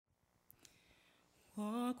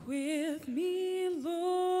Walk with me,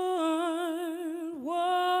 Lord,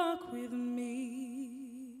 walk with me.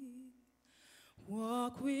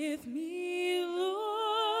 Walk with me,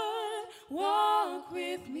 Lord, walk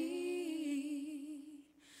with me.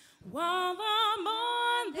 While I'm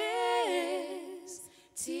on this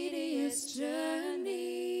tedious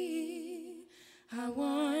journey, I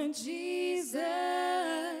want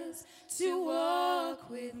Jesus to walk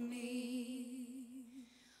with me.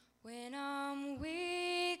 When I'm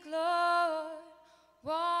weak, Lord,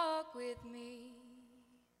 walk with me.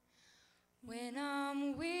 When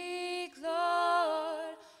I'm weak,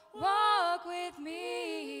 Lord, walk with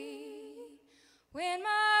me. When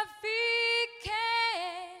my feet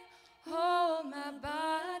can't hold my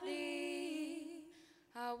body,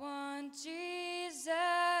 I want Jesus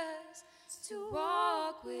to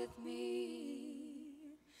walk with me.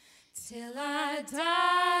 Till I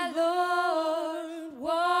die, Lord,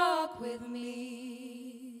 walk with me.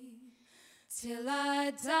 Till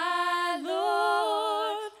I die,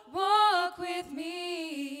 Lord, walk with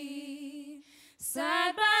me.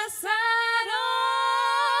 Side by side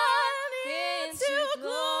on into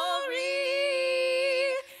glory.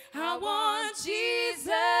 I want Jesus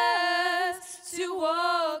to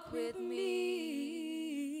walk with me.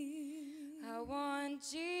 I want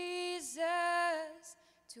Jesus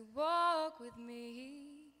to walk with me.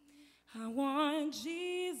 I want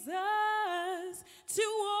Jesus to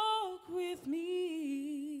walk with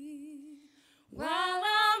me. While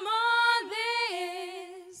I'm on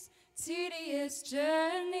this tedious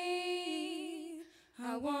journey,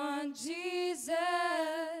 I want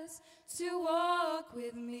Jesus to walk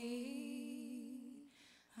with me.